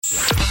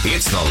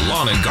It's the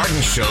Lawn and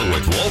Garden Show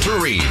with Walter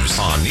Reeves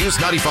on News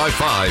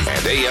 95.5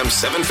 and AM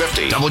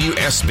 750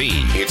 WSB.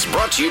 It's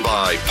brought to you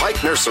by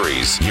Pike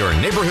Nurseries, your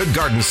neighborhood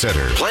garden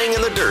center, playing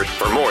in the dirt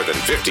for more than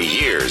 50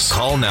 years.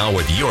 Call now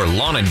with your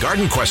lawn and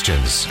garden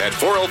questions at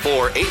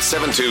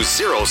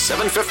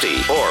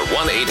 404-872-0750 or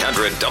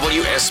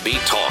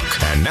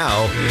 1-800-WSB-TALK. And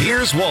now,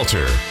 here's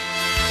Walter.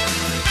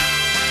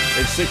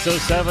 It's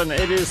 6:07.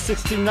 It is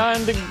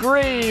 69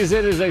 degrees.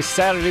 It is a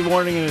Saturday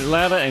morning in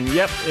Atlanta, and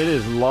yep, it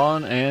is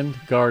lawn and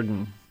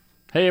garden.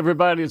 Hey,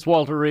 everybody, it's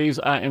Walter Reeves.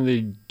 I am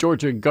the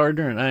Georgia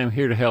Gardener, and I am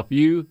here to help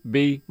you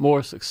be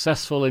more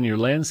successful in your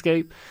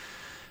landscape.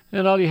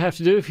 And all you have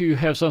to do if you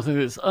have something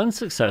that's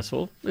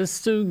unsuccessful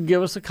is to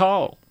give us a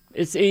call.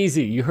 It's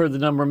easy. You heard the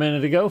number a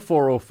minute ago,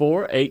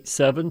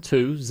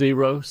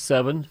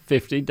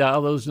 404-872-0750.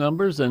 Dial those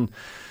numbers and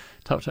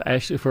talk to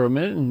Ashley for a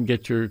minute and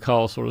get your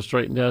call sort of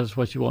straightened out as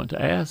what you want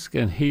to ask.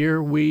 And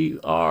here we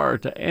are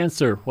to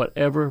answer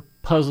whatever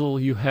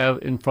puzzle you have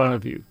in front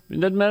of you. It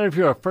doesn't matter if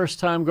you're a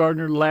first-time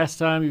gardener, last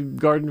time you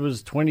gardened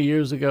was 20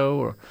 years ago,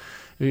 or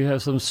if you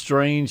have some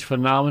strange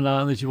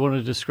phenomenon that you want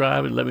to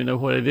describe and let me know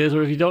what it is,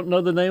 or if you don't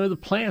know the name of the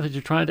plant that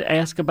you're trying to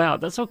ask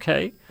about, that's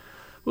okay.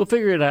 We'll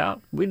figure it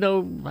out. I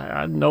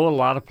know a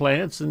lot of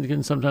plants, and you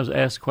can sometimes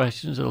ask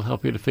questions. It'll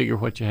help you to figure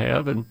what you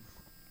have. And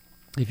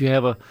if you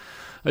have a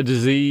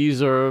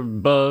disease or a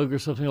bug or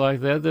something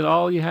like that, then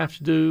all you have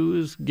to do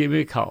is give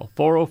me a call,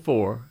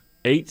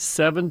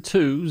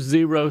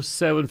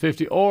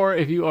 404-872-0750. Or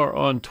if you are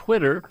on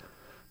Twitter,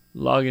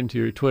 log into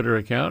your Twitter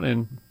account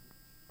and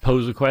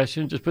pose a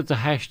question. Just put the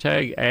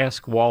hashtag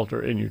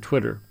AskWalter in your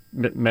Twitter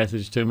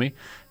message to me,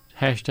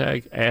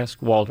 hashtag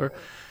AskWalter.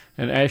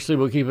 And Ashley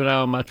will keep an eye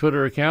on my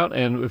Twitter account,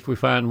 and if we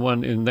find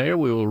one in there,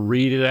 we will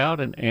read it out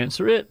and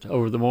answer it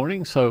over the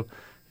morning. So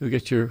you'll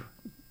get your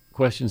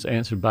questions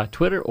answered by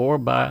Twitter or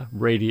by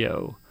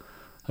radio.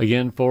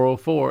 Again,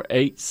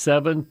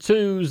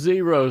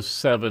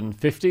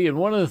 404-872-0750. And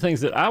one of the things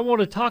that I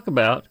want to talk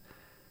about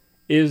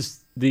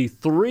is the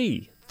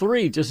three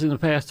just in the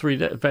past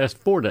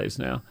 4 days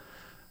now,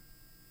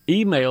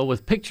 email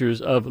with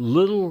pictures of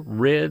little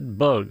red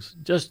bugs.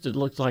 Just it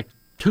looks like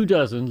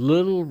 24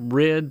 little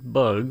red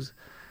bugs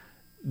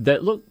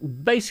that look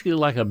basically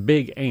like a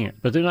big ant,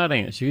 but they're not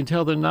ants. You can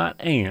tell they're not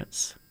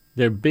ants.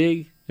 They're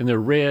big and they're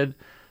red,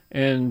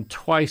 and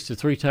 2 to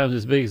 3 times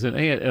as big as an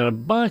ant, and a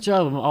bunch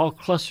of them all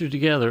clustered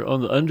together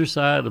on the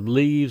underside of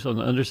leaves, on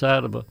the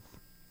underside of a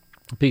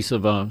piece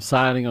of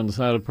siding on the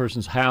side of a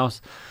person's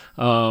house.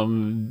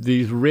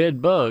 These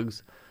red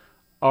bugs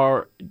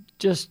are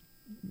just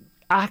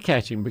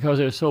eye-catching because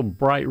they're so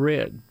bright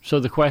red. So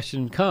the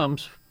question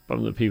comes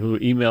from the people who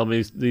email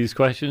me these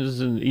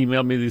questions and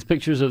email me these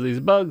pictures of these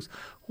bugs,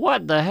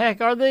 what the heck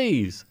are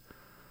these?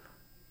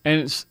 And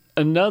it's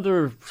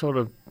another sort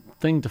of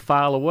thing to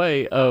file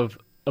away of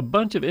a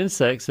bunch of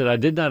insects that I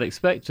did not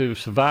expect to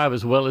survive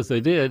as well as they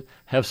did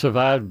have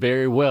survived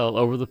very well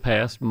over the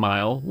past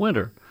mild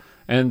winter.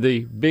 And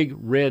the big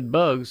red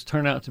bugs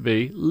turn out to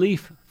be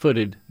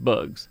leaf-footed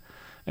bugs.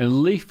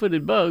 And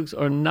leaf-footed bugs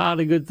are not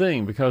a good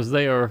thing because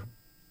they are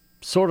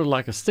sort of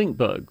like a stink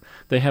bug.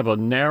 They have a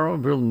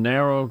real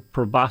narrow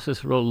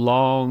proboscis, real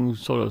long,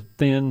 sort of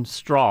thin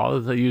straw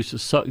that they use to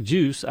suck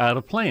juice out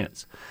of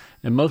plants.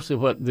 And mostly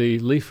what the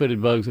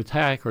leaf-footed bugs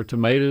attack are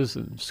tomatoes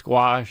and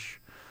squash,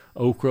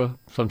 okra,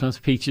 sometimes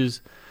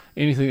peaches,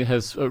 anything that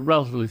has a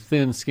relatively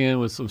thin skin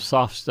with some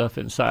soft stuff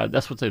inside.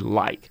 That's what they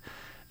like.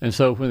 And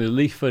so when the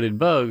leaf-footed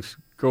bugs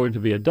grow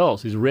into be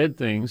adults, these red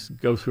things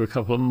go through a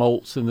couple of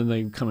molts, and then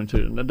they come into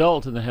an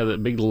adult, and they have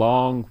that big,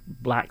 long,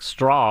 black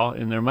straw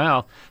in their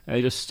mouth, and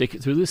they just stick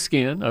it through the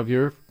skin of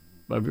your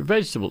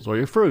vegetables or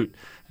your fruit,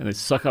 and they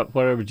suck up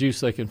whatever juice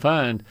they can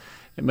find.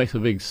 It makes a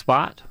big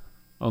spot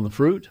on the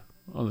fruit,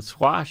 on the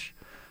squash.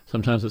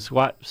 Sometimes the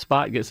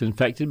spot gets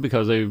infected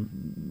because they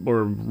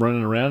were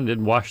running around and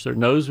didn't wash their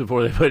nose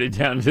before they put it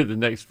down into the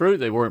next fruit.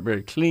 They weren't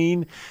very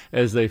clean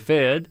as they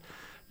fed.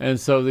 And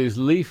so these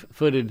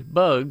leaf-footed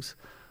bugs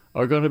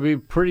are going to be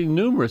pretty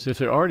numerous if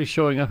they're already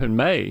showing up in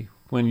May,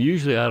 when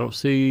usually I don't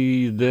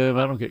see them.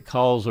 I don't get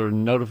calls or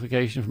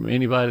notification from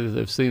anybody that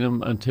they've seen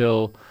them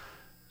until,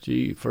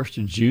 1st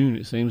of June,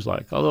 it seems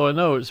like. Although I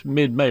know it's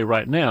mid-May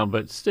right now,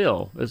 but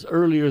still, it's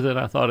earlier than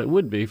I thought it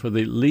would be for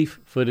the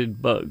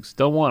leaf-footed bugs.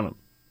 Don't want them.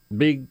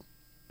 Big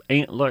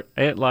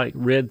ant-like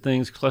red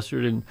things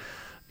clustered in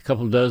a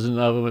couple dozen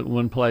of them at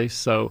one place.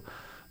 So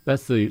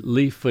that's the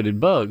leaf-footed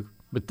bug.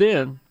 But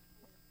then,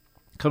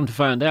 come to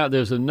find out,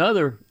 there's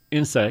another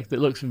insect that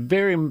looks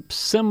very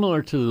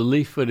similar to the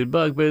leaf-footed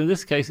bug, but in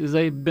this case is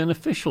a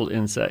beneficial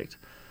insect.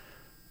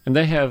 And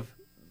they have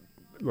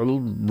little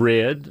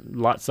red,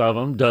 lots of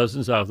them,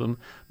 dozens of them,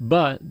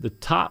 but the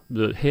top,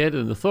 the head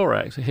and the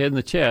thorax, the head and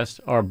the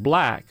chest are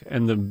black,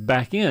 and the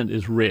back end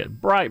is red,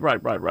 bright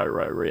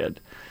red.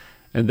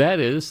 And that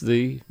is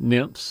the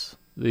nymphs,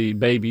 the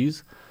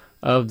babies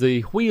of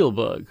the wheel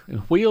bug. And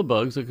wheel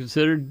bugs are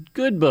considered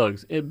good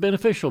bugs,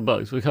 beneficial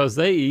bugs, because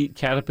they eat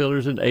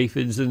caterpillars and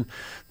aphids and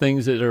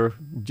things that are,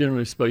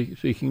 generally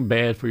speaking,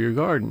 bad for your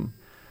garden.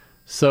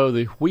 So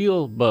the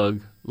wheel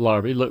bug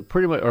larvae look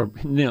pretty much, or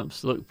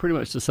nymphs look pretty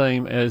much the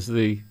same as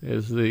the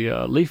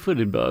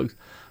leaf-footed bugs,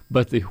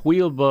 but the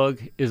wheel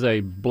bug is a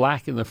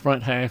black in the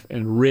front half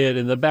and red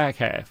in the back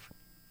half.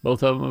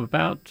 Both of them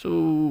about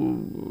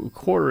a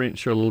quarter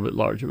inch or a little bit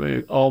larger,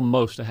 maybe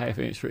almost a half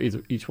inch for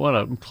each one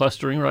of them,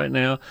 clustering right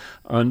now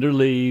under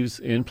leaves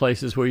in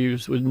places where you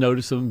would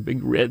notice some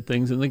big red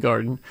things in the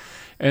garden.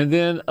 And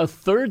then a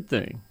third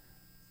thing,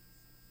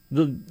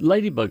 the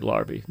ladybug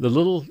larvae, the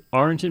little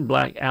orange and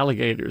black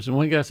alligators. And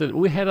one guy said,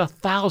 we had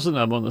 1,000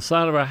 of them on the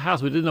side of our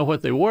house. We didn't know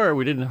what they were.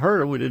 We didn't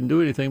hurt them. We didn't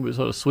do anything but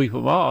sort of sweep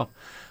them off.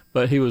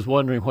 But he was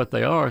wondering what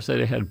they are, so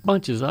they had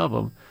bunches of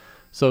them.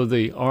 So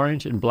the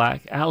orange and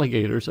black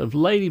alligators of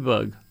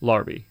ladybug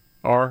larvae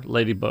are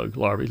ladybug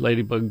larvae,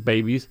 ladybug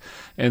babies,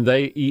 and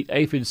they eat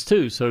aphids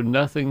too. So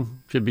nothing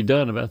should be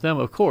done about them,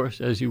 of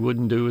course, as you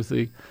wouldn't do with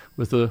the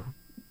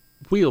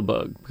wheel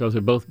bug, because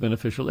they're both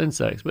beneficial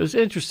insects. But it's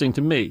interesting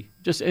to me,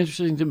 just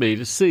interesting to me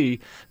to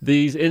see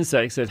these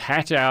insects that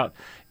hatch out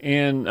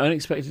in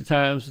unexpected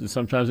times and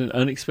sometimes in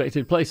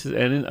unexpected places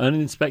and in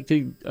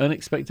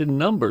unexpected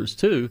numbers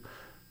too.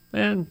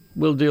 And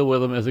we'll deal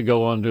with them as they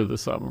go on through the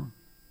summer.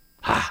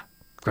 Ha!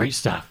 Great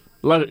stuff.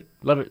 Love it,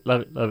 love it,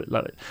 love it, love it,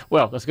 love it.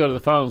 Well, let's go to the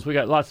phones. We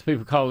got lots of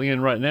people calling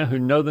in right now who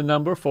know the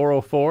number,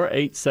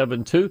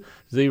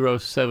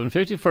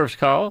 404-872-0750. First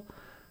call,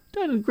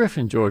 down in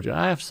Griffin, Georgia.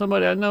 I have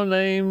somebody I know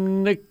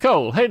named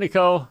Nicole. Hey,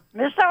 Nicole.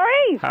 Mr.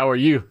 Reeve. How are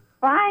you?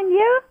 Fine,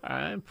 you?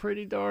 I'm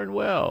pretty darn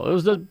well. It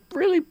was a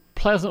really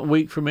pleasant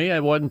week for me. I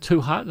wasn't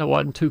too hot and I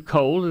wasn't too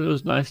cold, and it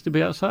was nice to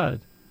be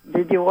outside.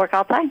 Did you work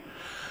outside?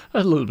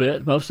 A little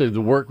bit. Mostly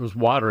the work was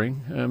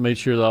watering. I made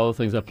sure that all the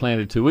things I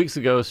planted 2 weeks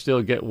ago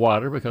still get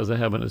water because they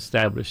haven't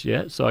established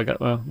yet. So I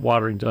got my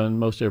watering done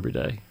most every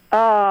day.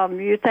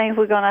 You think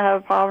we're going to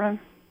have a problem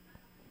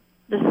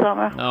this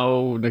summer?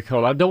 Oh,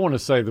 Nicole, I don't want to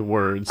say the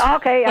words.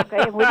 Okay.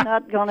 We're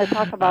not going to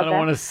talk about that. I don't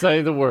want to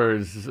say the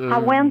words. I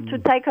went to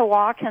take a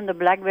walk in the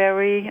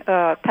blackberry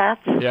patch,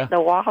 the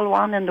wild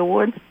one in the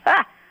woods.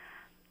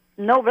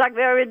 No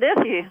blackberry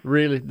this year.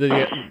 Really?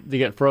 Did they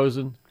get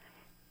frozen?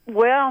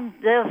 Well,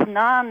 there's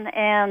none,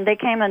 and they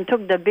came and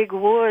took the big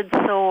wood,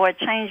 so it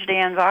changed the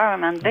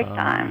environment big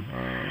time.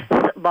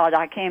 But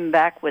I came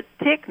back with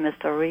tick,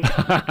 Mr. Reed.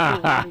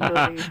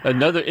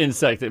 Another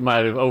insect that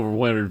might have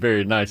overwintered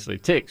very nicely.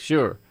 Tick,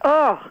 sure.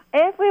 Oh,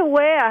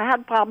 everywhere. I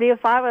had probably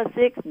 5 or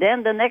 6.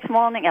 Then the next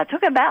morning, I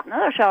took a bath,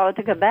 another shower,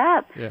 took a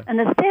bath, and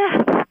it's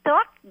still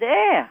stuck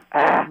there.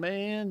 Oh,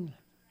 man.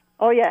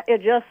 Oh, yeah,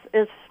 this year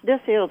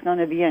is going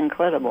to be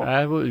incredible.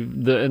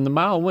 And the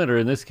mild winter,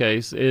 in this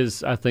case,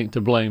 is, I think,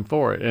 to blame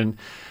for it. And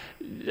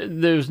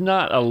there's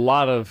not a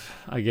lot of,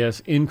 I guess,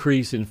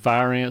 increase in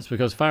fire ants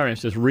because fire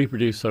ants just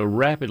reproduce so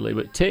rapidly.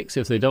 But ticks,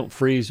 if they don't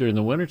freeze during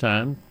the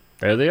wintertime,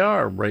 there they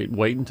are,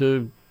 waiting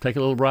to take a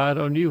little ride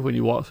on you when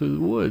you walk through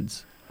the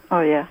woods. Oh,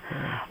 yeah.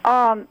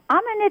 How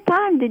many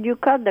times did you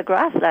cut the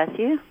grass last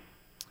year?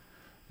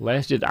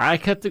 Did I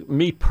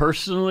me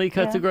personally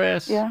cut the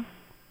grass? Yeah.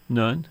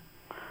 None.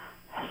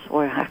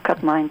 Well, I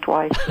cut mine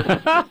twice.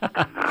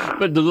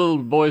 But the little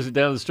boys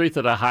down the street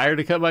that I hired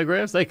to cut my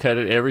grass, they cut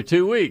it every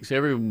 2 weeks,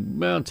 every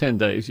 10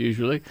 days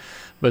usually.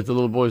 But the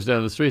little boys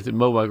down the street that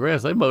mow my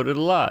grass, they mowed it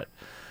a lot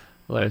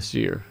last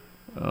year.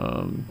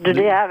 Do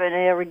they have an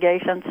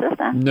irrigation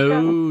system?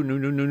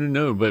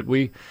 No. But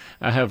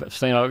I have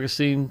St.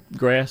 Augustine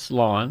grass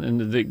lawn,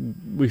 and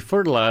we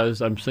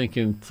fertilized, I'm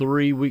thinking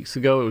 3 weeks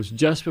ago. It was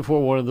just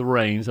before one of the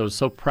rains. I was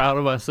so proud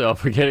of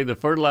myself for getting the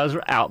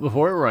fertilizer out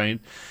before it rained.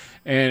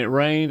 And it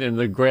rained, and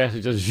the grass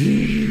is just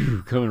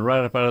coming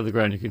right up out of the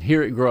ground. You can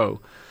hear it grow.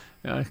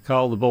 And I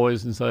call the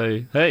boys and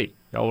say, hey,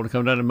 y'all want to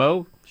come down and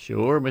mow?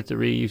 Sure, Mr.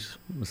 Reeves.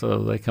 So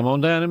they come on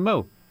down and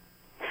mow.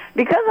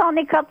 Because I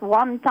only cut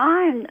one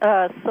time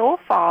so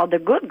far, the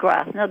good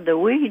grass, not the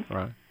weed.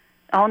 Right.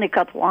 I only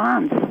cut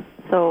once.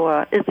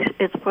 So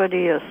it's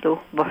pretty slow,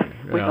 but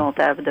we don't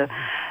have the...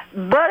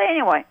 But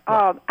anyway,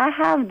 I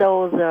have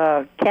those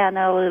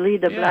canna lily,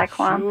 the black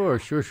one.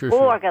 Sure.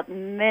 Oh, I got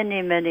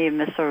many,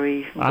 Mr.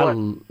 Reeve. I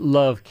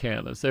love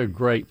cannas. They're a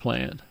great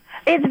plant.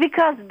 It's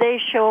because they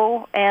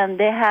show and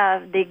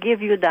they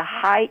give you the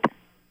height,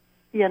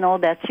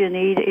 that you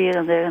need here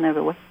and there and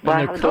everywhere.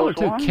 And their color,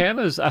 too.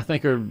 Cannas, I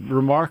think, are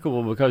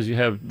remarkable because you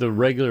have the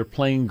regular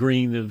plain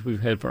green that we've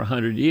had for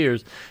 100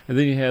 years, and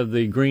then you have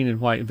the green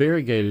and white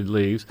variegated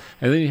leaves,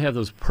 and then you have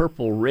those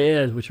purple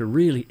red, which are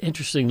really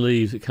interesting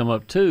leaves that come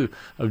up, too,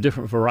 of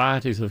different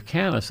varieties of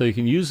canna. So you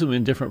can use them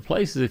in different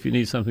places if you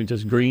need something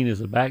just green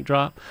as a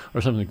backdrop or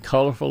something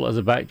colorful as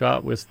a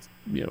backdrop with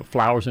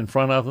flowers in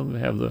front of them. They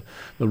have the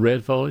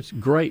red foliage.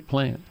 Great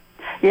plant.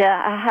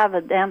 Yeah, I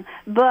have them.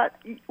 But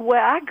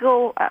where I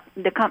go,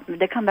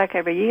 they come back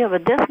every year,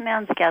 but this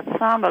man's got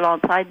some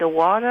alongside the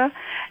water,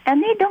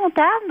 and they don't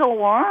have no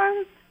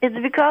worm. It's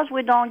because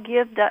we don't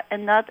give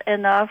not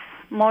enough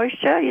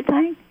moisture, you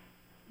think?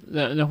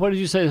 Now, what did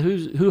you say?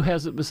 Who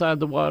has it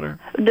beside the water?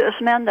 This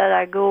man that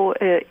I go,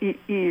 they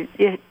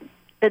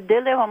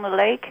live on the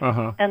lake,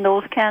 and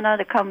those canna,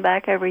 they come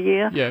back every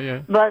year.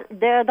 Yeah. But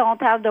they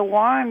don't have the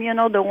worm,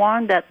 the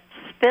worm that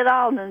spit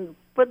out and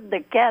put the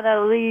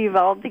canna leaf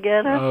all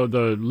together? Oh,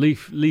 the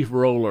leaf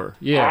roller.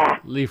 Yeah,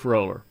 leaf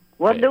roller.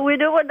 What do we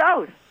do with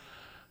those?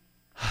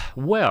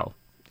 Well,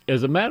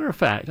 as a matter of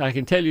fact, I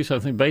can tell you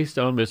something based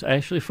on Miss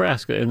Ashley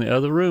Frasca in the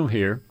other room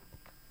here.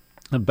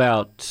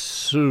 About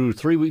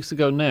 3 weeks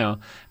ago now,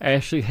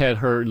 Ashley had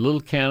her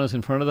little cannas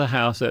in front of the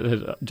house that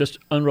had just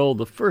unrolled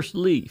the first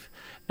leaf.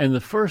 And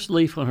the first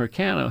leaf on her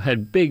canna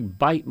had big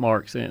bite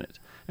marks in it.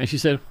 And she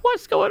said,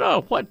 "What's going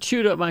on? What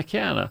chewed up my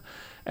canna?"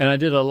 And I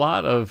did a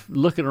lot of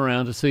looking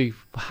around to see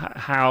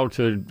how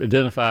to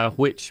identify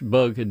which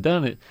bug had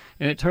done it.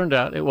 And it turned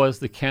out it was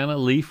the canna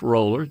leaf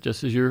roller,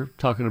 just as you're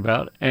talking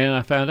about. And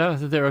I found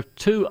out that there are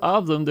two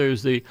of them.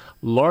 There's the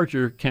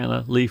larger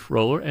canna leaf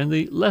roller and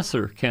the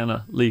lesser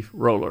canna leaf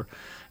roller.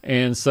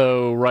 And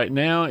so right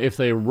now, if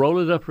they roll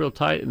it up real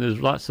tight and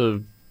there's lots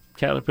of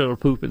caterpillar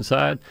poop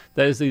inside,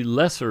 that is the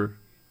lesser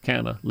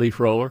canna leaf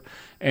roller.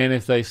 And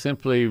if they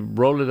simply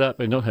roll it up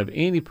and don't have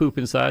any poop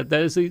inside,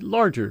 that is the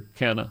larger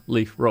canna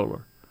leaf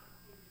roller.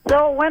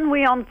 So when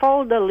we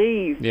unfold the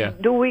leaf,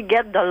 do we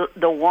get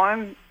the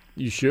worm?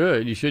 You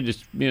should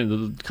just,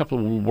 the couple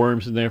of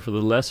worms in there for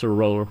the lesser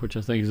roller, which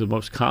I think is the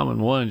most common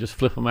one. Just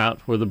flip them out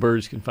where the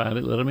birds can find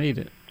it, let them eat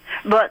it.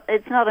 But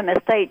it's not a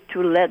mistake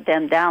to let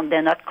them down.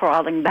 They're not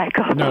crawling back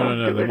up.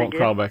 No, they won't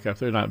crawl back up.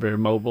 They're not very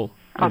mobile.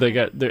 Okay. They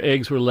got their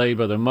eggs were laid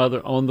by their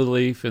mother on the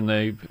leaf, and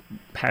they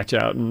hatch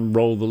out and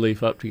roll the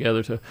leaf up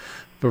together to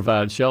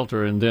provide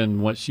shelter. And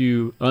then once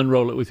you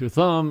unroll it with your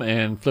thumb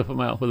and flip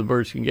them out where the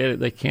birds can get it,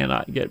 they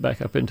cannot get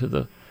back up into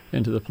the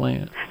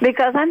plant.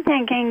 Because I'm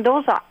thinking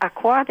those are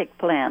aquatic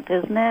plants,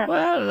 isn't it?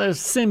 Well, they're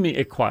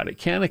semi-aquatic.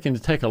 Canna can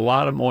take a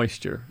lot of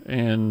moisture,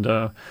 and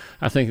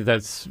I think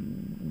that's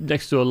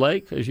next to a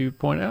lake, as you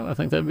point out. I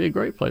think that'd be a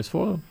great place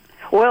for them.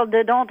 Well,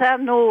 they don't have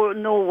no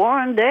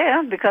worm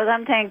there because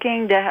I'm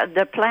thinking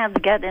the plants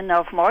get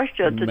enough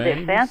moisture to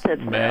defend it.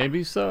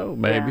 Maybe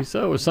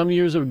so. Some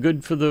years are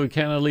good for the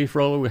canna leaf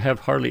roller. We have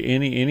hardly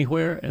any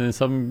anywhere, and then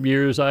some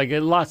years I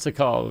get lots of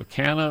calls.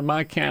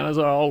 My cannas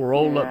are all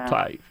rolled up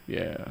tight.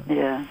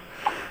 Yeah.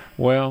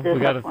 Well, we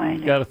got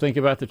to think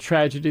about the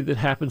tragedy that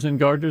happens in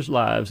gardeners'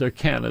 lives. Their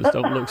cannas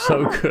don't look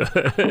so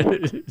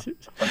good.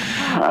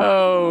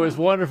 Oh, it's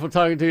wonderful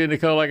talking to you,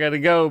 Nicole. I got to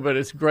go, but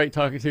it's great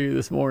talking to you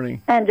this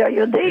morning. Enjoy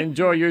your day.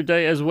 Enjoy your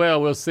day as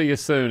well. We'll see you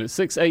soon at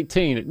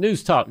 6:18 at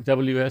News Talk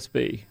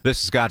WSB. This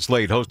is Scott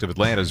Slade, host of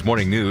Atlanta's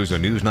Morning News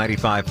on News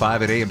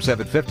 95.5 at AM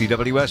 750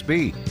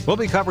 WSB. We'll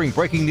be covering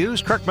breaking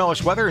news, Kirk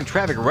Mellish weather, and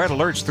traffic red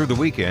alerts through the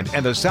weekend.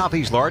 And the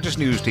Southeast's largest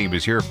news team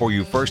is here for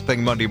you first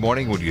thing Monday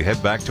morning when you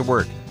head back to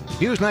work.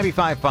 News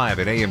 95.5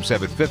 at AM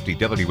 750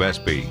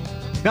 WSB.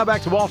 Now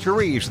back to Walter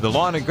Reeves, the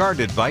lawn and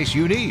garden advice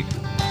you need.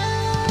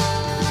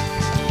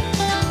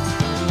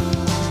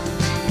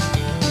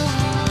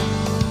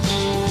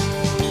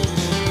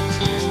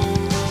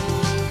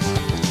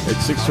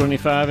 It's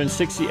 6:25 and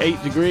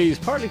 68 degrees.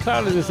 Partly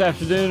cloudy this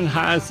afternoon.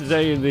 Highs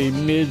today in the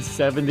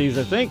mid-70s,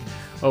 I think.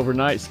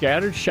 Overnight,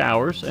 scattered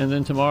showers, and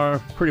then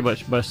tomorrow, pretty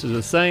much most of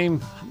the same.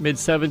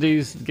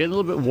 Mid-70s, getting a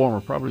little bit warmer,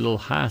 probably a little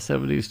high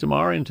 70s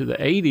tomorrow into the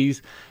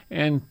 80s,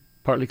 and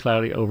partly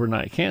cloudy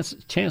overnight.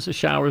 Chance of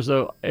showers,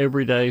 though,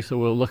 every day, so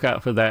we'll look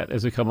out for that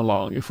as we come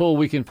along. Your full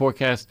weekend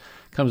forecast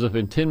comes up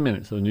in 10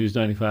 minutes on News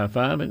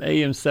 95.5 and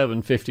AM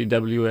 750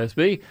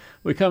 WSB.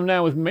 We come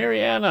now with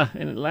Mariana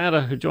in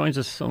Atlanta, who joins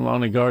us on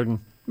Lawn and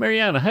Garden.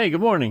 Mariana, hey,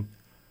 good morning.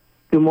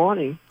 Good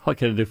morning. What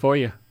can I do for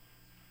you?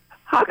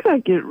 How can I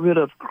get rid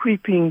of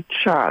creeping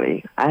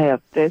Charlie? I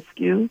have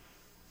fescue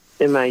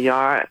in my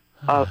yard.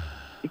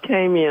 It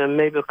came in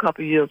maybe a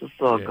couple years or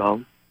so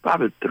ago,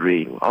 probably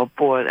 3 or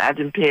 4. I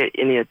didn't pay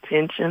any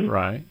attention.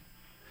 Right.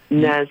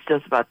 Now it's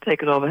just about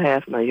taking over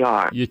half my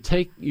yard. You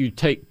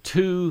take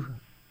two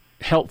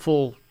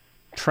helpful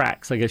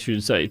tracks, I guess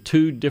you'd say,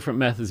 2 different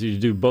methods. You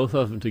do both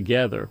of them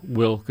together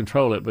will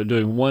control it, but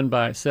doing one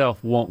by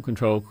itself won't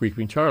control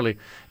creeping Charlie.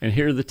 And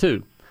here are the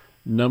 2.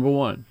 Number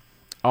 1.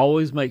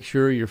 Always make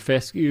sure your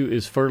fescue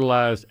is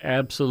fertilized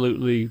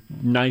absolutely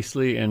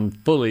nicely and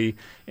fully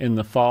in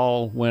the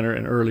fall, winter,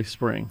 and early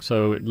spring.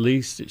 So at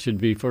least it should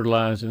be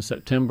fertilized in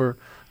September,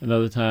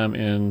 another time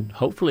in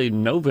hopefully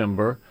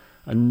November,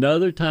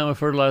 another time of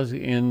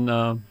fertilizing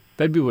in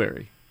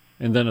February,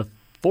 and then a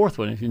 4th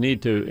one if you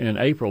need to in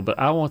April. But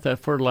I want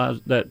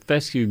that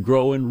fescue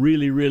growing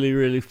really, really,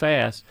 really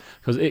fast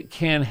because it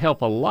can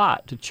help a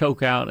lot to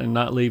choke out and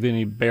not leave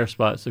any bare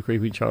spots the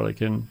creeping Charlie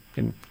can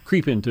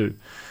creep into.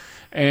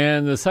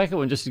 And the second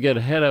one, just to get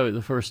ahead of it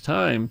the first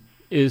time,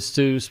 is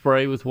to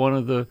spray with one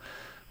of the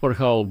what are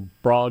called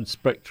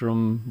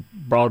broad-spectrum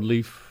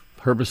broadleaf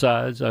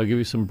herbicides. I'll give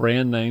you some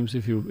brand names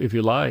if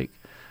you like.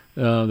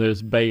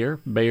 There's Bayer.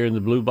 Bayer in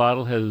the blue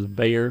bottle has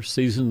Bayer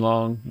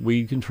season-long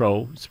weed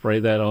control. Spray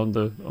that on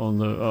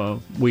the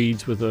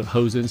weeds with a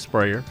hose-in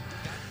sprayer.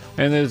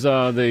 And there's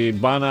the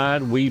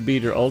Bonide Weed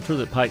Beater Ultra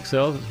that Pike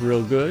sells. It's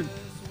real good.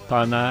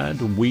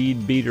 Bonide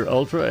Weed Beater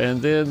Ultra,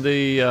 and then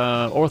the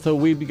Ortho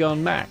Weed Be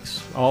Gone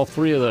Max. All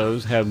 3 of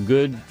those have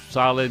good,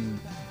 solid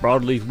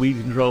broadleaf weed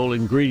control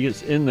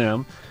ingredients in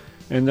them.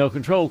 And they'll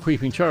control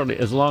Creeping Charlie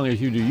as long as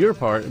you do your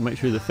part and make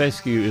sure the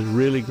fescue is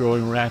really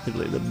growing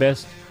rapidly. The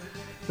best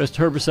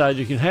herbicide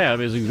you can have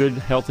is a good,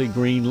 healthy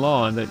green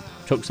lawn that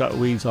chokes out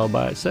weeds all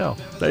by itself.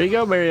 There you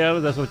go,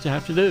 Marietta. That's what you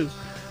have to do.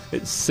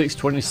 It's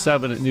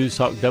 6:27 at News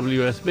Talk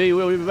WSB.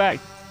 We'll be back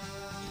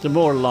to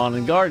more Lawn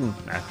and Garden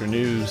after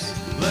news.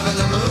 Living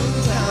the moon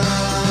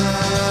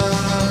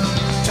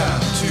time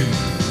to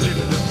live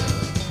it up.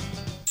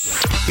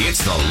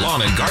 It's the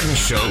Lawn and Garden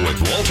Show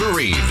with Walter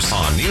Reeves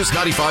on News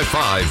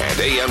 95.5 and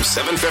AM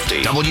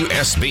 750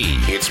 WSB.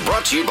 It's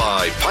brought to you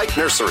by Pike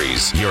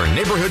Nurseries, your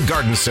neighborhood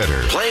garden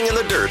center, playing in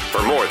the dirt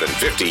for more than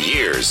 50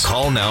 years.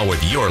 Call now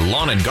with your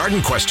lawn and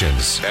garden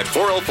questions at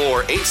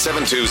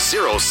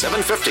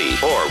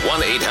 404-872-0750 or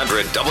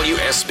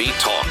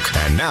 1-800-WSB-TALK.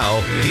 And now,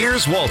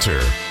 here's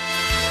Walter.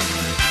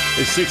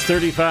 It's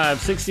 6:35,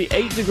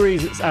 68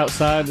 degrees it's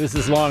outside. This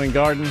is Lawn and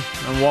Garden.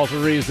 I'm Walter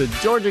Reeves, the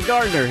Georgia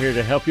Gardener, here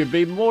to help you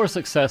be more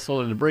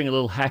successful and to bring a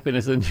little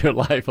happiness into your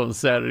life on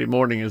Saturday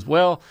morning as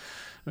well.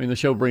 I mean, the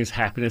show brings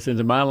happiness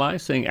into my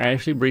life. Saying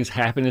Ashley brings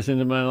happiness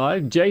into my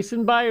life.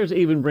 Jason Byers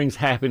even brings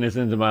happiness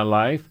into my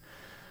life.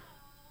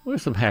 We're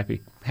some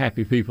happy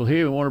people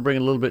here. We want to bring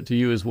a little bit to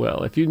you as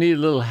well. If you need a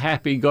little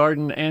happy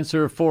garden,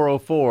 answer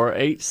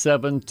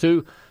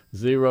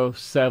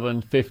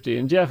 404-872-0750.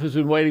 And Jeff has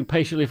been waiting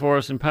patiently for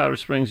us in Powder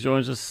Springs,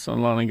 joins us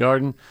on Lawn and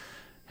Garden.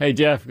 Hey,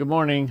 Jeff, good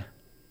morning.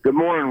 Good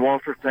morning,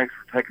 Walter. Thanks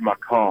for taking my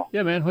call.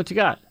 Yeah, man, what you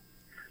got?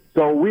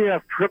 So we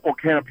have triple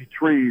canopy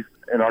trees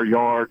in our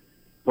yard,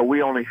 so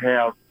we only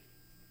have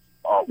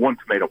one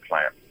tomato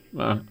plant.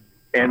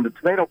 And the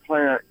tomato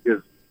plant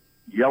is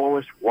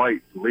yellowish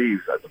white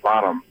leaves at the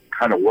bottom,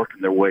 kind of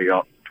working their way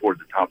up toward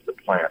the top of the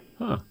plant.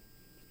 Huh.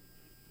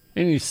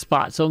 Any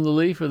spots on the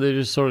leaf, or they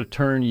just sort of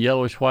turn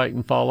yellowish white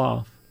and fall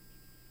off?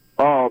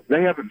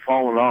 They haven't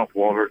fallen off,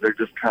 Walter. They're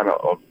just kind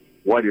of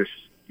whitish,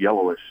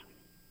 yellowish.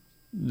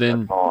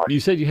 Then you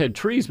said you had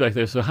trees back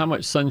there, so how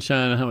much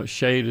sunshine and how much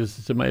shade is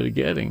the tomato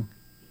getting?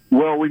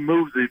 Well, we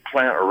moved the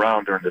plant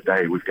around during the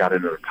day. We've got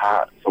into the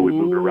pot, so we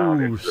moved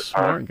around into the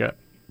smart guy.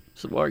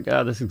 Smart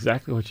guy. That's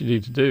exactly what you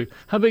need to do.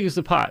 How big is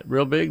the pot?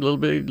 Real big,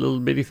 little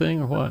bitty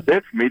thing, or what?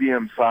 It's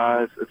medium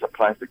size. It's a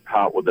plastic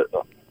pot with a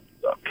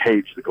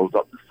cage that goes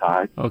up the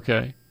side.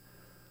 Okay.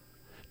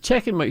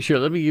 Check and make sure.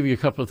 Let me give you a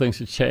couple of things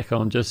to check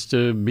on just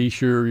to be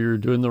sure you're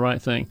doing the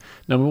right thing.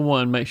 Number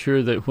one, make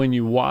sure that when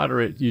you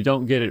water it, you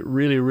don't get it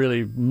really,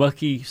 really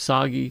mucky,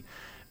 soggy,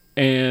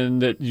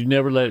 and that you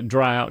never let it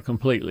dry out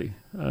completely.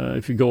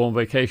 If you go on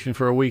vacation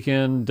for a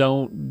weekend,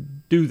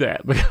 don't do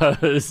that,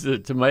 because the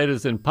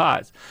tomatoes in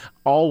pots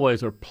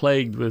always are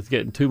plagued with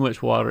getting too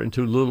much water and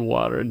too little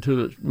water and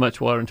too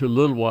much water and too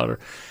little water,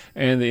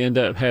 and they end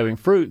up having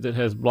fruit that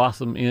has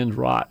blossom end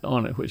rot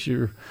on it, which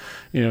you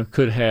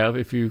could have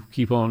if you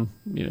keep on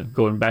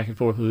going back and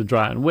forth with the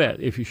dry and wet,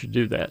 if you should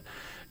do that.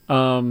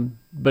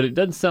 But it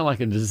doesn't sound like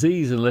a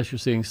disease unless you're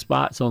seeing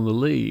spots on the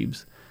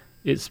leaves.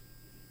 It's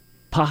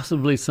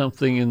possibly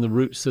something in the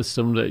root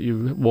system that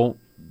you won't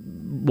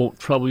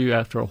trouble you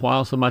after a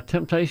while. So my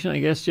temptation, I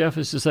guess, Jeff,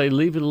 is to say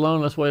leave it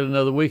alone. Let's wait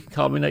another week and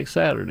call me next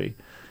Saturday,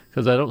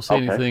 because I don't see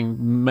anything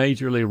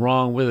majorly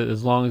wrong with it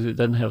as long as it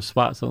doesn't have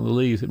spots on the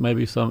leaves. It may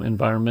be some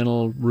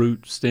environmental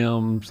root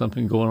stem,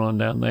 something going on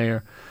down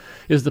there.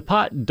 Is the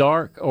pot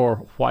dark or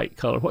white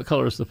color? What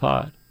color is the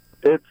pot?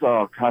 It's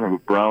kind of a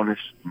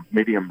brownish,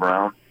 medium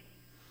brown.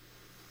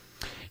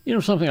 You know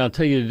something I'll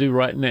tell you to do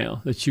right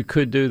now that you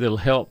could do that'll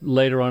help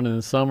later on in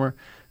the summer?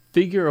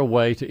 Figure a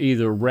way to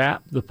either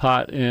wrap the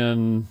pot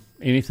in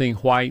anything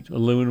white,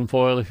 aluminum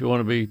foil if you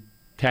want to be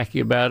tacky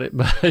about it,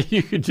 but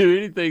you could do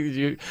anything that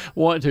you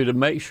want to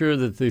make sure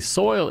that the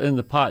soil in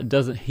the pot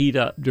doesn't heat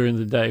up during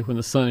the day when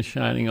the sun is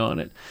shining on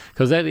it,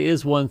 because that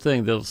is one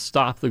thing that'll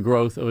stop the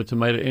growth of a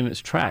tomato in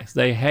its tracks.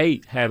 They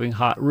hate having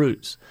hot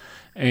roots.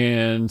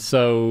 And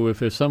so if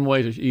there's some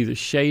way to either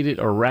shade it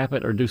or wrap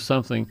it or do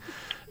something,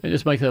 and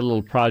just make that a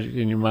little project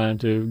in your mind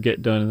to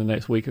get done in the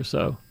next week or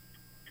so.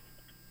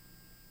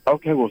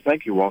 Okay, well,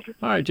 thank you, Walter.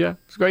 All right, Jeff.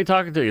 It's great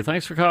talking to you.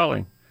 Thanks for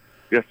calling.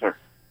 Yes, sir.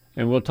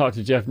 And we'll talk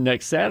to Jeff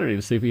next Saturday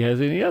to see if he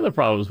has any other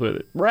problems with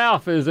it.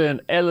 Ralph is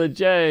in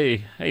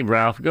LJ. Hey,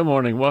 Ralph. Good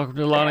morning. Welcome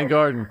to Lawn and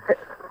Garden.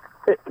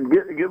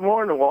 Good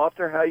morning,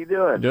 Walter. How you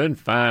doing? Doing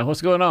fine.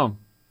 What's going on?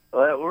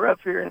 Well, we're up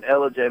here in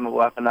LJ, my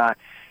wife and I,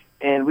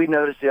 and we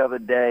noticed the other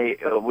day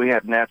we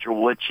had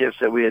natural wood chips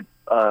that we had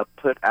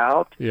put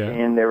out,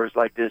 and there was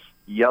like this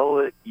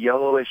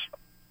yellowish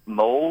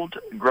mold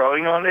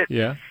growing on it.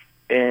 Yeah.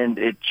 And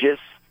it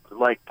just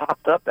like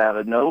popped up out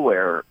of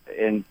nowhere,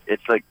 and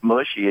it's like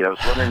mushy. And I was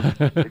wondering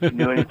if you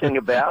knew anything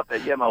about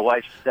that. Yeah, my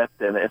wife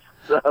stepped in it.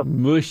 So.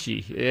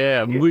 Mushy,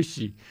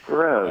 mushy.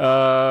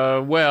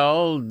 Gross.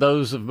 Well,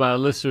 those of my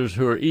listeners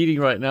who are eating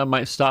right now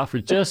might stop for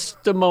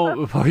just a moment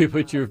before you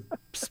put your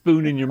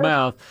spoon in your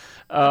mouth.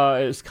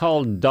 It's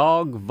called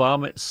dog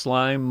vomit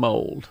slime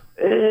mold.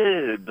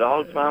 Ew,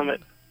 dog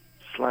vomit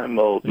slime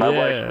mold. My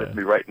wife's with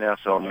me right now,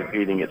 so I'm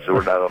repeating it so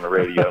we're not on the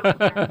radio.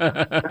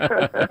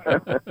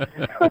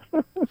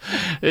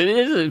 It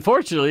is.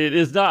 Unfortunately, it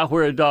is not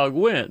where a dog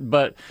went,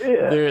 but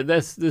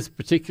this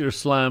particular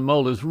slime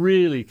mold is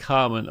really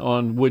common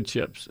on wood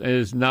chips. It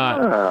is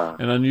not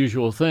an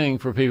unusual thing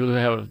for people who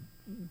have a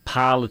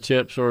pile of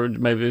chips, or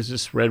maybe it's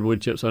just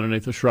redwood chips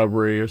underneath a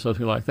shrubbery or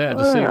something like that.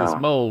 To see this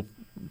mold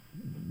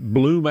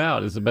bloom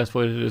out is the best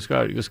way to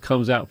describe it. It just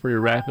comes out pretty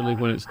rapidly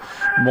when it's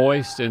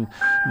moist, and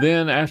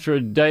then after a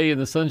day in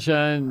the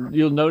sunshine,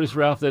 you'll notice,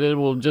 Ralph, that it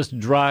will just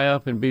dry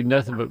up and be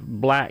nothing but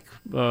black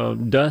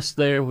dust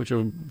there, which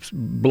will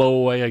blow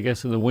away, I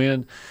guess, in the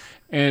wind.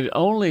 And it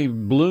only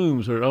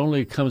blooms, or it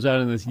only comes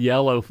out in this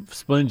yellow,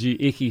 spongy,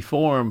 icky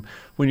form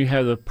when you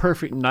have the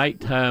perfect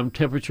nighttime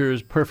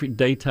temperatures, perfect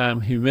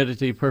daytime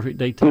humidity, perfect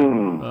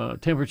daytime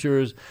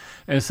temperatures.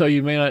 And so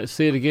you may not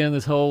see it again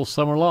this whole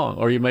summer long,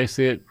 or you may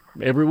see it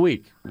every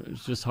week.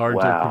 It's just hard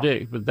to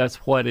predict, but that's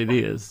what it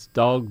is.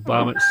 Dog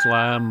vomit,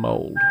 slime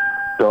mold.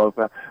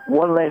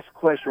 One last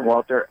question,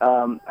 Walter.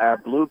 Our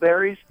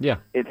blueberries,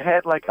 it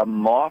had like a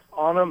moth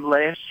on them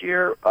last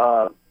year,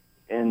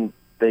 and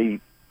they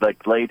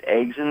laid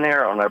eggs in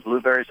there on our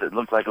blueberries. It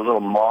looked like a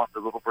little moth, a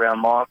little brown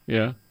moth.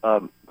 Yeah.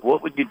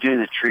 What would you do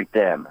to treat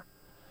them?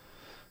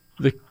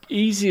 The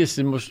easiest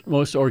and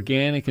most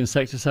organic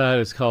insecticide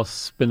is called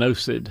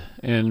spinosad,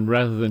 and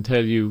rather than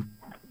tell you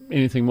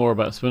anything more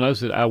about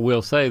spinosad, I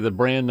will say the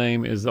brand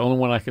name is the only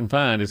one I can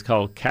find. It's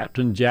called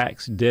Captain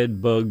Jack's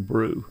Dead Bug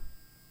Brew.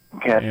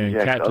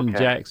 Captain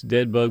Jack's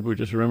Dead Bug Brew.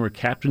 Just remember,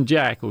 Captain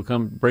Jack will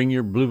come bring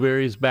your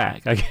blueberries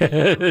back, I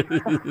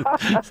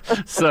guess.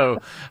 So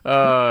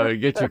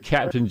get your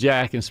Captain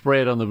Jack and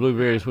spray it on the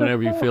blueberries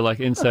whenever you feel like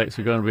insects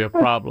are going to be a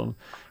problem,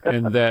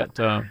 and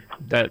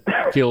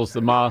that kills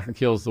the moth and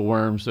kills the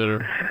worms that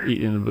are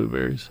eating the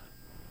blueberries.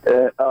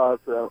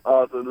 Awesome.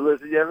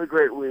 Listen, you have a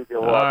great week.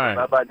 All right.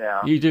 Bye-bye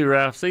now. You too,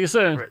 Ralph. See you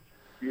soon. Great.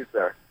 You,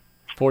 sir.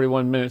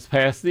 41 minutes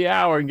past the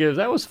hour.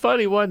 That was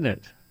funny, wasn't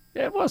it?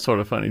 Yeah, it was sort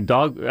of funny.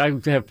 I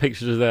have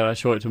pictures of that. I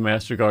show it to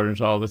master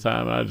gardeners all the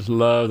time. And I just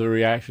love the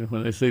reaction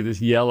when they see this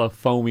yellow,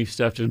 foamy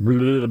stuff just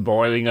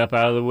boiling up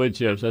out of the wood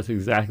chips. That's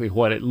exactly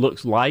what it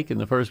looks like in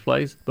the first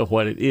place, but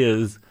what it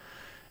is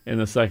in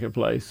the second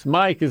place.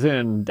 Mike is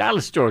in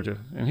Dallas, Georgia,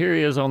 and here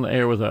he is on the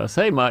air with us.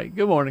 Hey, Mike.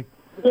 Good morning.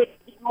 Good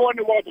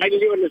morning, Walter. How you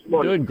doing this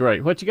morning? Doing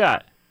great. What you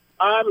got?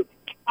 I'm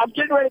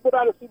getting ready to go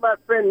down and see my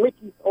friend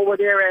Mickey over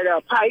there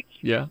at Pike.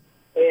 Yeah.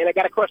 And I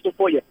got a question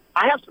for you.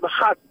 I have some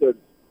hostas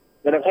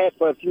that I've had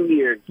for a few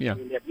years. Yeah.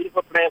 And they're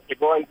beautiful plants. They're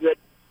going good.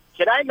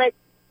 Can I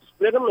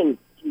split them and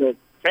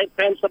plant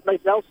them someplace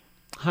else?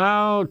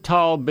 How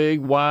tall, big,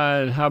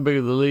 wide? How big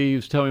are the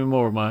leaves? Tell me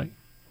more, Mike.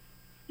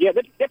 Yeah,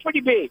 they're pretty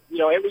big.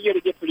 Every year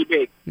they get pretty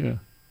big. Yeah.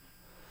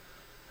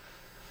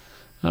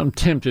 I'm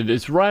tempted.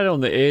 It's right on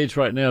the edge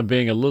right now,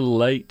 being a little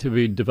late to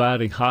be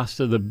dividing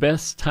hosta. The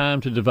best time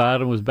to divide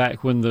them was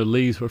back when the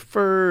leaves were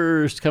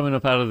first coming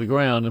up out of the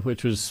ground,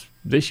 which was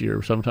this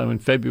year, sometime in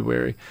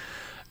February.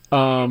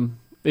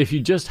 If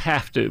you just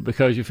have to,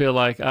 because you feel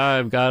like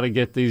I've got to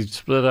get these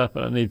split up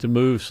and I need to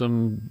move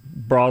some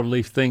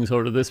broadleaf things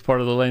over to this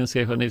part of the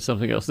landscape, I need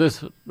something else.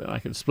 I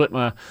can split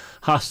my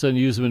hosta and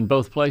use them in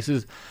both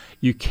places.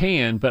 You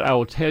can, but I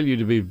will tell you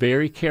to be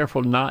very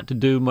careful not to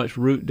do much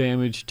root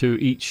damage to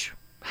each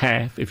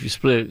half. If you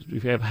split it,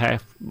 if you have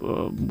half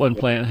one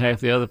plant,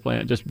 half the other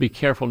plant, just be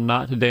careful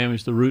not to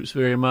damage the roots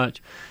very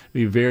much.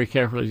 Be very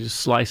careful to just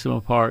slice them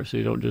apart so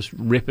you don't just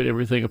rip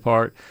everything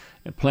apart,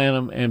 and plant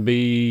them, and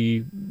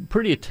be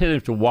pretty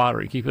attentive to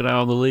watering. Keep an eye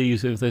on the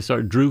leaves. If they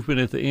start drooping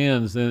at the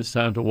ends, then it's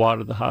time to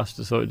water the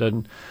hosta so it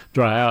doesn't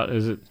dry out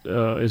as it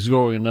is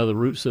growing another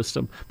root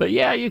system. But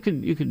yeah, you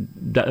could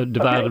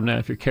divide them now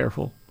if you're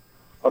careful.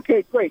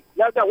 Okay, great.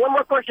 Now I've got one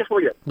more question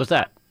for you. What's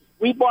that?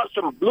 We bought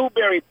some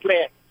blueberry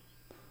plants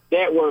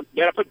that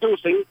are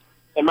producing,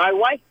 and my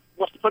wife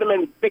wants to put them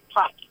in big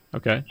pots.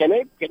 Okay. Can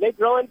they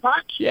grow in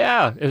pots?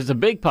 Yeah, it's a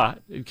big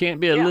pot. It can't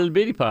be a little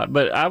bitty pot,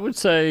 but I would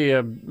say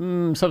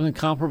something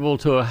comparable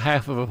to a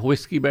half of a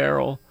whiskey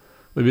barrel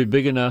would be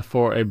big enough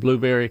for a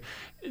blueberry.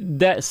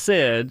 That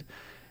said,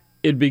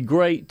 it'd be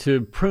great to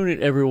prune it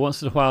every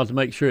once in a while to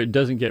make sure it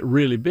doesn't get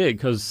really big,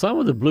 because some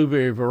of the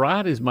blueberry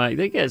varieties, Mike,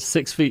 they get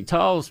 6 feet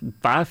tall,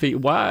 5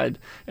 feet wide,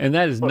 and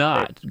that is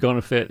not going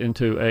to fit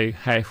into a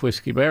half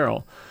whiskey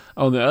barrel.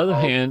 On the other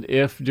hand,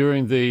 if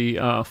during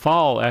the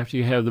fall, after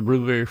you have the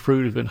blueberry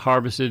fruit have been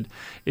harvested,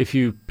 if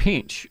you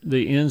pinch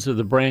the ends of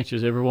the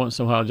branches every once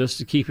in a while just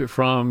to keep it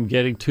from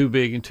getting too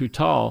big and too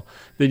tall,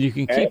 then you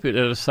can keep it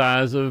at a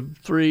size of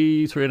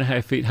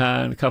 3.5 feet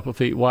high and a couple of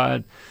feet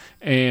wide,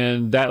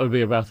 and that would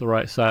be about the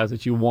right size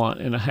that you want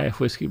in a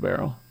half whiskey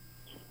barrel.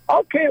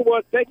 Okay,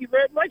 well, thank you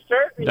very much,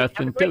 sir.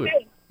 Nothing to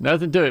it.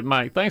 Nothing to it,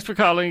 Mike. Thanks for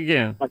calling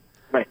again.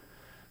 Bye.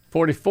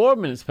 44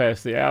 minutes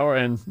past the hour,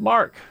 and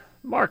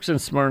Mark's in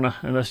Smyrna,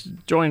 and let's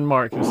join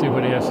Mark and see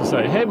what he has to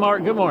say. Hey,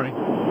 Mark, good morning.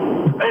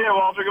 Hey there,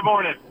 Walter, good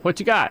morning. What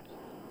you got?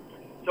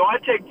 So I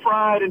take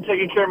pride in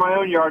taking care of my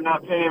own yard,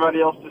 not paying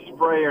anybody else to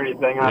spray or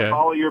anything. I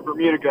follow your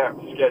Bermuda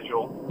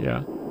schedule.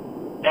 Yeah.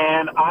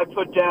 And I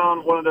put down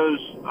one of those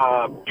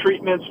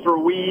treatments for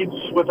weeds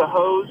with a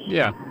hose.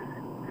 Yeah.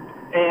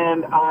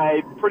 and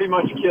I pretty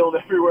much killed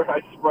everywhere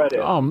I spread it.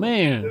 Oh,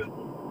 man.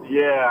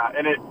 Yeah,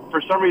 and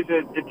for some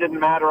reason, it didn't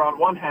matter on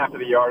one half of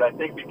the yard, I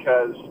think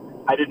because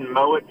I didn't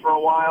mow it for a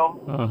while.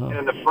 And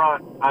in the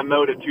front, I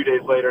mowed it 2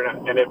 days later,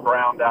 and it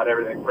browned out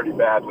everything pretty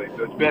badly.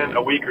 So it's been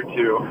a week or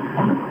two.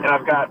 And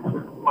I've got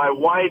my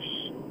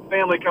wife's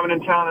family coming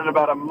in town in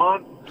about a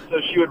month, so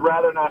she would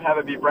rather not have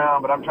it be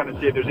brown, but I'm trying to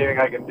see if there's anything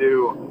I can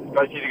do. Do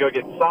I need to go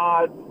get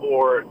sod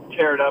or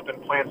tear it up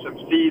and plant some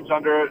seeds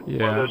under it?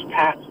 One of those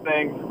patch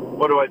things?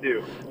 What do I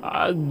do?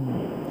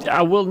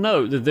 I will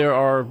note that there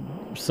are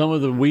some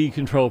of the weed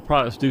control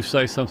products do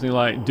say something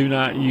like, do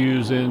not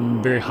use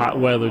in very hot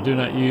weather, do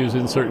not use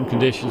in certain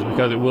conditions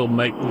because it will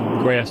make the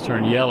grass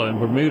turn yellow. And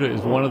Bermuda is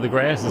one of the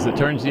grasses that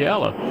turns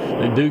yellow.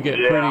 They do get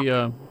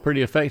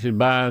pretty affected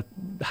by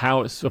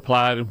how it's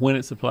applied and when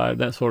it's applied,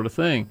 that sort of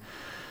thing.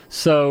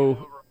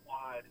 So,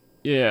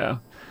 yeah.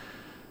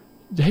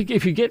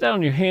 If you get down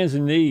on your hands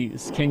and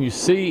knees, can you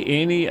see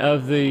any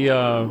of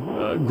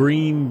the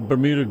green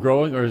Bermuda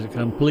growing, or is it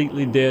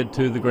completely dead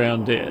to the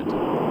ground dead?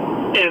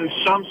 In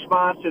some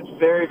spots, it's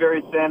very,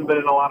 very thin, but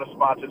in a lot of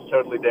spots, it's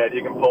totally dead.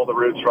 You can pull the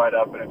roots right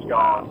up, and it's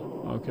gone.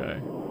 Okay.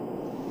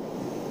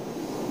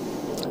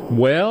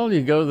 Well,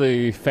 you go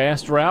the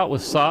fast route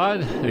with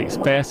sod,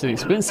 the fast and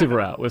expensive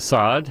route with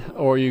sod,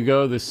 or you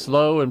go the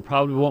slow and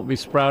probably won't be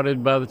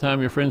sprouted by the time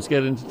your friends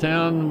get into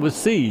town with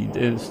seed.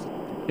 It's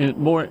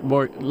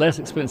less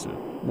expensive,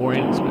 more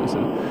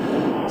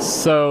inexpensive.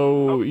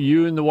 So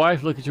you and the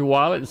wife look at your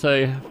wallet and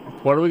say,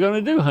 what are we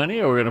going to do, honey?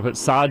 Are we going to put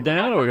sod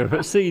down or are we going to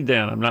put seed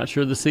down? I'm not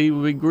sure the seed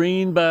will be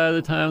green by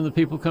the time the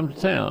people come to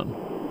town.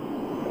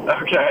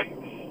 Okay.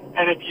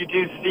 And if you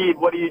do seed,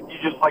 what do you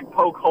just like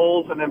poke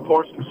holes and then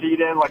pour some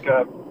seed in like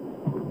a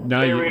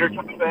aerator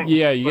type of thing?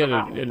 Yeah, you get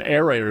an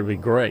aerator would be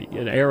great.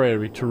 An aerator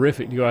would be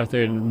terrific. You go out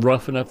there and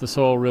roughen up the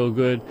soil real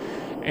good.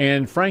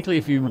 And frankly,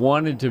 if you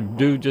wanted to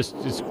do just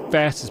as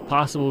fast as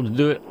possible to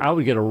do it, I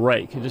would get a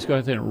rake. And just go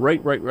out there and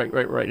rake.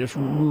 Just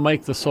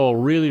make the soil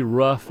really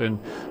rough and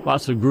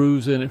lots of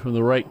grooves in it from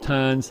the rake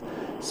tines.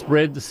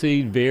 Spread the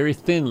seed very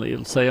thinly.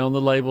 It'll say on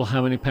the label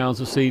how many pounds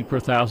of seed per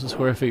 1,000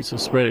 square feet. So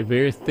spread it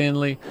very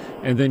thinly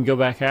and then go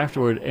back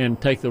afterward and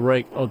take the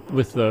rake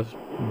with the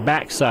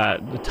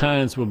backside. The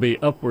tines will be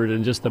upward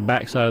and just the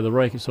backside of the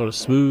rake and sort of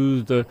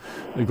smooth the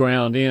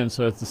ground in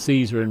so that the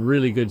seeds are in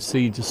really good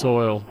seed to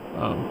soil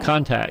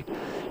contact.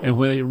 And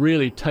when they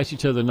really touch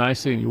each other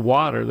nicely and you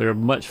water, they're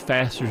much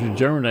faster to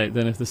germinate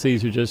than if the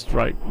seeds are just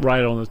right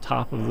on the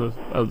top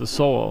of the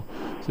soil.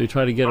 So you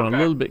try to get it a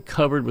little bit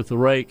covered with the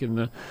rake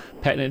and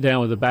patting it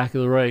down with the back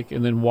of the rake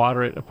and then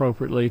water it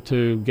appropriately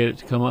to get it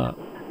to come up.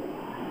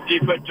 Do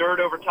you put dirt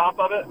over top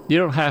of it? You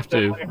don't have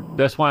to.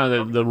 That's why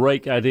the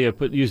rake idea,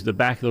 use the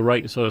back of the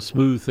rake to sort of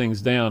smooth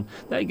things down.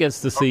 That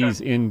gets the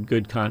seeds in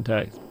good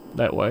contact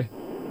that way.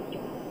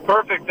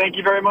 Perfect. Thank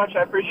you very much.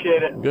 I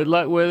appreciate it. Good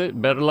luck with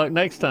it. Better luck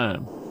next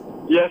time.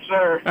 Yes,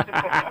 sir.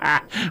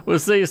 We'll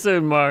see you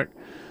soon, Mark.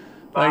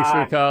 Bye. Thanks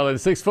for calling.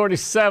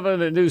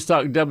 647 at News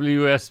Talk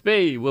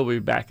WSB. We'll be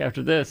back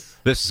after this.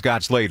 This is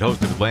Scott Slade,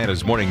 host of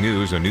Atlanta's Morning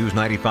News on News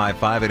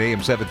 95.5 at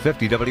AM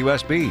 750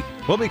 WSB.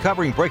 We'll be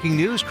covering breaking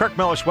news, Kirk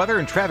Mellish weather,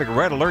 and traffic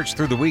red alerts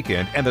through the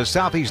weekend. And the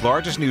Southeast's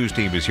largest news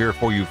team is here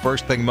for you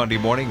first thing Monday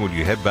morning when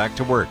you head back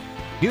to work.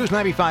 News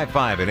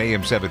 95.5 at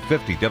AM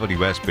 750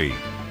 WSB.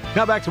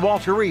 Now back to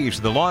Walter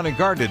Reeves, the lawn and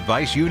garden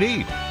advice you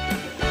need.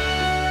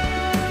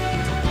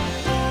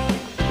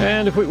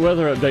 And a quick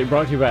weather update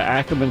brought to you by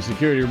Ackerman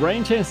Security.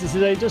 Rain chances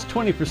today just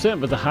 20%,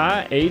 but the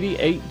high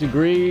 88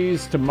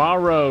 degrees.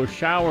 Tomorrow,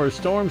 showers,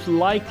 storms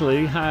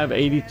likely. High of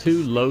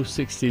 82, low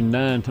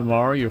 69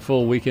 tomorrow. Your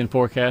full weekend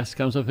forecast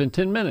comes up in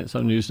 10 minutes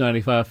on News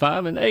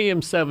 95.5 and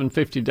AM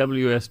 750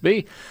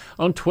 WSB.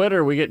 On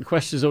Twitter, we get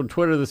questions on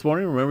Twitter this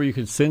morning. Remember, you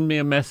can send me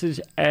a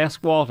message.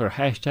 Ask Walter.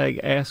 Hashtag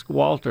Ask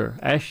Walter.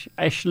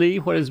 Ashley,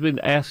 what has been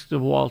asked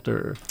of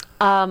Walter?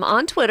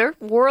 On Twitter,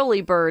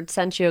 Whirlybird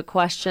sent you a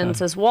question.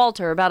 Says,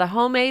 Walter, about a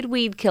homemade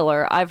weed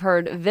killer. I've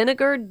heard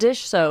vinegar,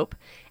 dish soap,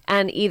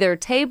 and either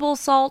table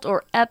salt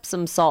or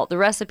Epsom salt. The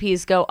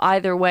recipes go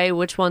either way.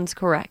 Which one's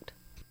correct?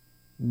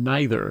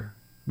 Neither,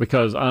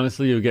 because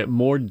honestly, you'll get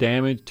more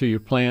damage to your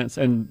plants.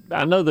 And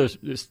I know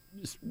it's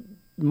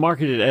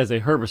marketed as a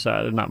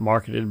herbicide, not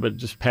marketed, but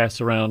just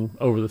passed around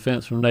over the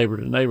fence from neighbor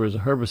to neighbor as a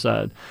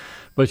herbicide.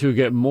 But you'll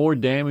get more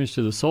damage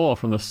to the soil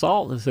from the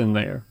salt that's in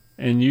there.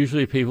 And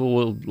usually people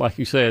will, like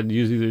you said,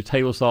 use either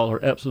table salt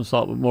or Epsom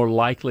salt, but more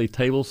likely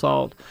table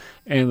salt.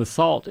 And the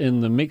salt in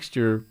the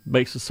mixture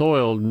makes the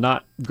soil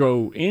not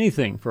grow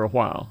anything for a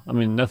while. I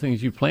mean, nothing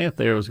that you plant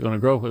there is going to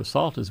grow where the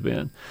salt has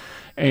been.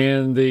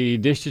 And the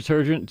dish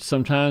detergent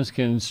sometimes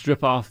can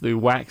strip off the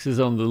waxes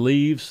on the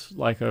leaves,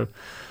 like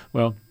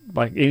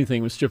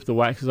anything would strip the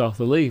waxes off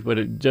the leaf, but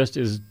it just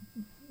is,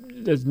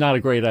 it's not a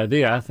great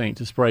idea, I think,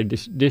 to spray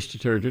dish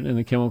detergent and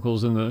the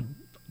chemicals in the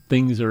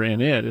things are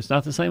in it. It's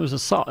not the same as a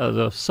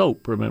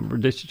soap, remember.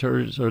 Dish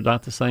detergents are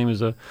not the same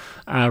as a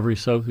ivory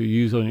soap you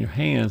use on your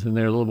hands, and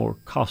they're a little more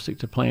caustic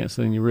to plants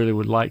than you really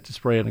would like to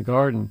spray in a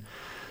garden.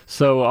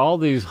 So all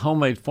these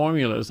homemade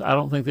formulas, I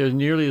don't think they're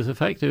nearly as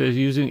effective as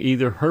using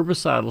either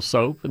herbicidal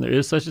soap, and there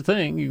is such a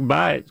thing. You can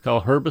buy it. It's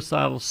called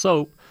herbicidal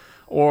soap,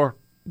 or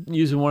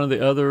using one of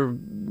the other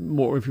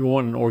more, if you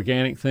want an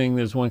organic thing,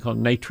 there's one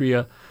called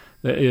Natria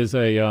that is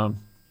a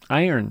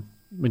iron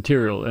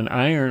material, and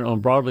iron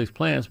on broadleaf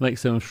plants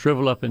makes them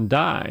shrivel up and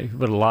die,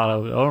 but a lot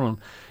of it on them.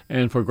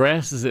 And for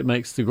grasses, it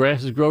makes the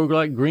grasses grow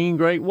like green,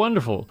 great,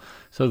 wonderful.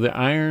 So the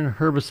iron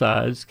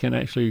herbicides can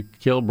actually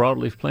kill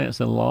broadleaf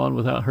plants in lawn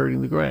without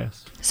hurting the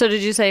grass. So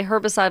did you say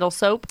herbicidal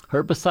soap?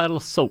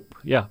 Herbicidal soap,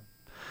 yeah.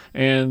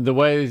 And the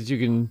way that you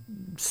can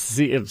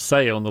see it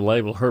say on the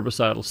label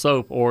herbicidal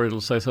soap, or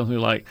it'll say something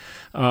like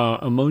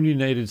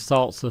ammoniated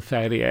salts of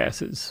fatty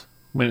acids.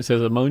 When it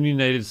says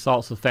ammoniated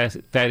salts of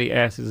fatty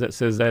acids, that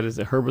says that is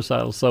a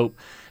herbicidal soap.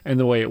 And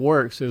the way it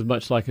works is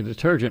much like a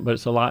detergent, but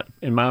it's a lot,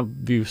 in my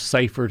view,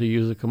 safer to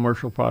use a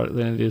commercial product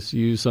than it is to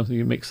use something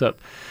you mix up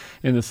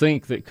in the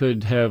sink that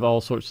could have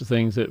all sorts of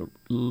things that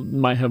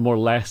might have more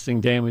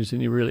lasting damage than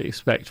you really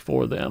expect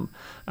for them.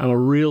 I'm a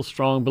real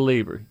strong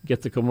believer.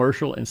 Get the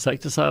commercial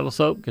insecticidal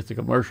soap, get the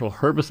commercial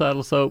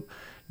herbicidal soap.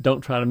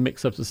 Don't try to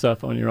mix up the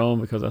stuff on your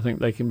own, because I think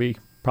they can be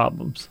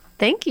problems.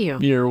 Thank you.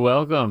 You're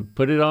welcome.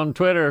 Put it on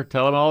Twitter.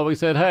 Tell them all we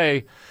said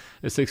hey.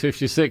 It's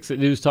 6:56 at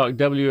News Talk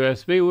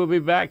WSB. We'll be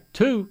back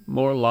to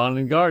more Lawn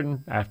and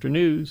Garden after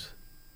news.